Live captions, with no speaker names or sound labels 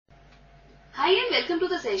Hi and welcome to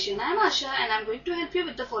the session. I am Asha and I am going to help you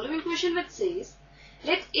with the following question which says,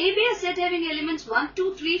 let A be a set having elements 1,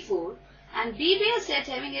 2, 3, 4 and B be a set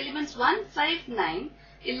having elements 1, 5, 9,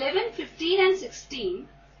 11, 15 and 16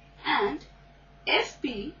 and F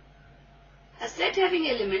be a set having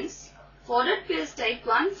elements for ordered pairs type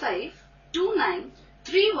 1, 5, 2, 9,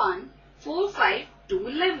 3, 1, 4, 5, 2,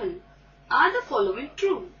 11. Are the following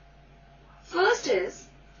true? First is,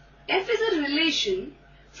 F is a relation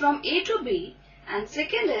from A to B and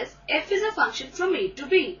second is F is a function from A to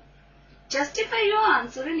B. Justify your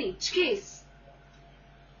answer in each case.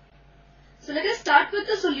 So let us start with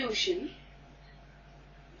the solution.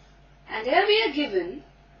 And here we are given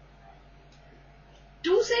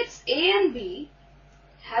two sets A and B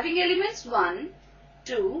having elements 1,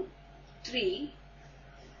 2, 3,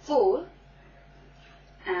 4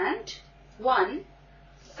 and 1,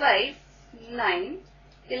 5, 9,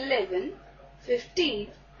 11, 15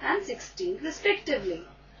 and 16 respectively.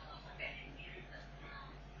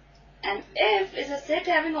 And F is a set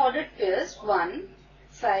having ordered pairs 1,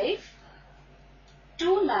 5,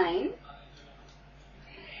 2, 9,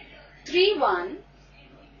 3, 1,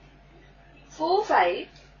 4, 5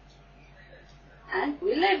 and 2,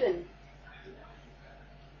 11.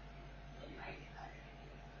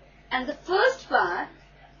 And the first part,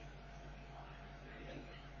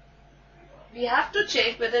 we have to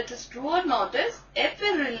check whether it is true or not is F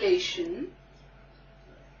in relation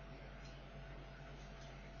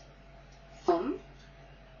from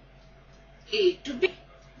A to B.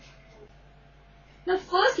 Now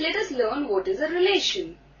first let us learn what is a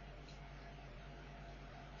relation.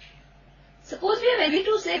 Suppose we have any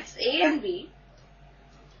two sets A and B.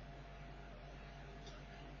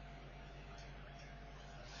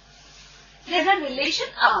 Then a relation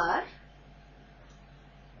R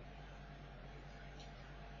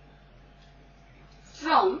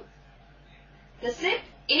from the set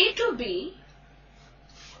A to B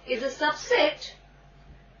is a subset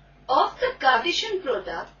of the Cartesian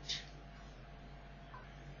product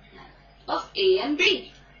of A and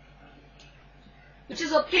B, which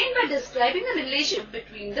is obtained by describing the relationship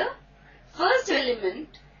between the first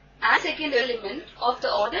element and second element of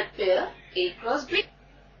the ordered pair A cross B.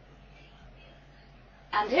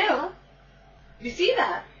 And here we see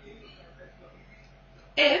that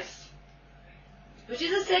F, which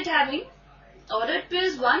is a set having ordered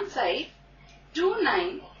pairs 1, 5, 2,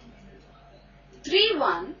 9, 3,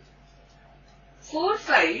 1, 4,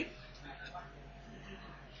 5,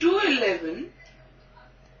 2, 11,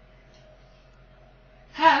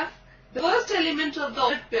 have the first element of the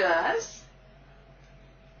ordered pair as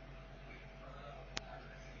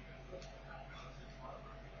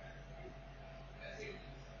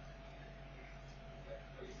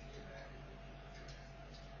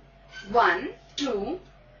 1, 2,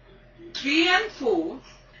 3 and 4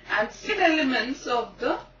 and second elements of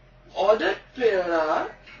the ordered pair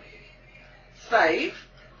are 5,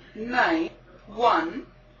 9, 1,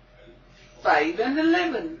 5 and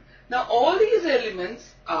 11. Now all these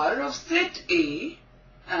elements are of set A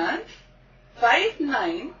and 5,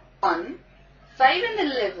 9, 1, 5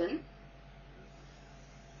 and 11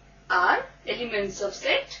 are elements of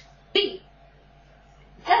set B.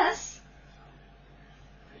 Thus,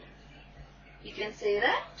 you can say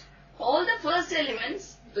that all the first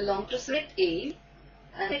elements belong to set A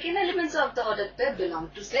and second elements of the ordered pair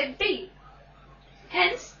belong to set B.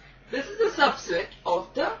 Hence, this is the subset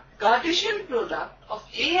of the Cartesian product of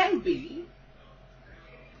A and B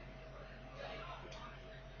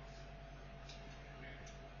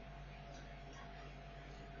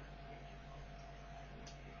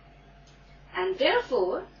and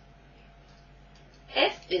therefore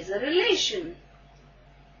F is a relation.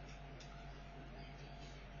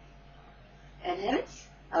 And hence,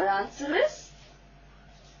 our answer is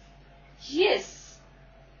yes.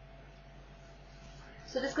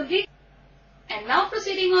 So this complete. And now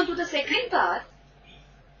proceeding on to the second part,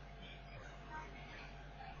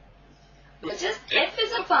 which is F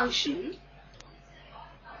is a function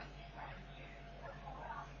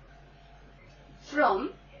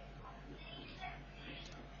from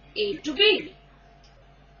A to B.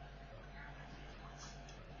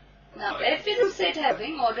 Now F is a set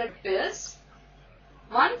having ordered pairs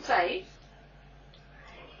 1, 5,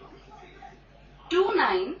 2,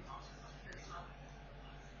 9,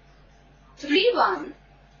 3, 1,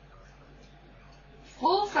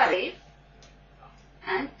 4, 5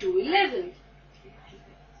 and 2, 11.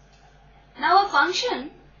 Now a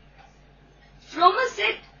function from a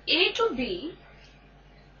set A to B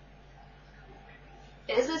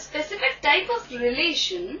is a specific type of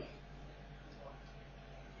relation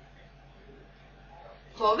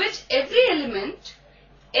for which every element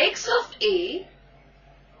x of A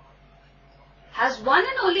has one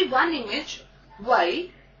and only one image y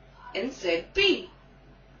in set P.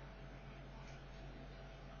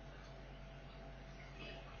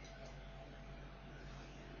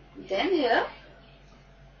 Then here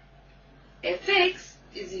fx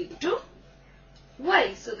is equal to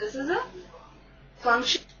y. So this is a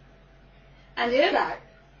function. And here that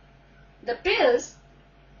the pairs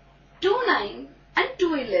 2, 9 and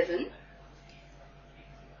 2, 11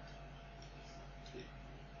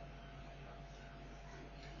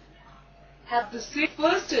 have the same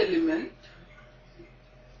first element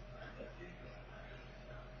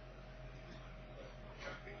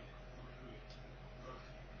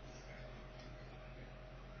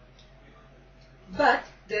but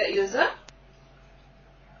there is a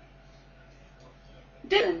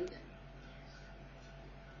difference.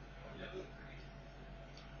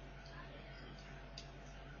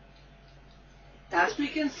 Thus we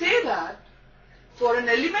can say that for an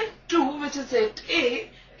element 2 which is set A,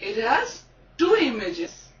 it has two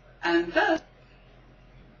images, and thus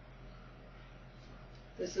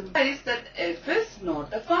this implies that f is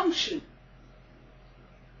not a function.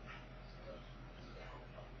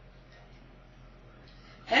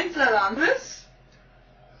 Hence our answer is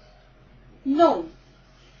no.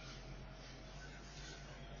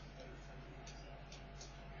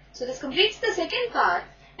 So this completes the second part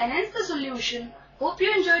and hence the solution. Hope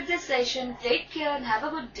you enjoyed this session. Take care and have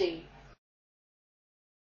a good day.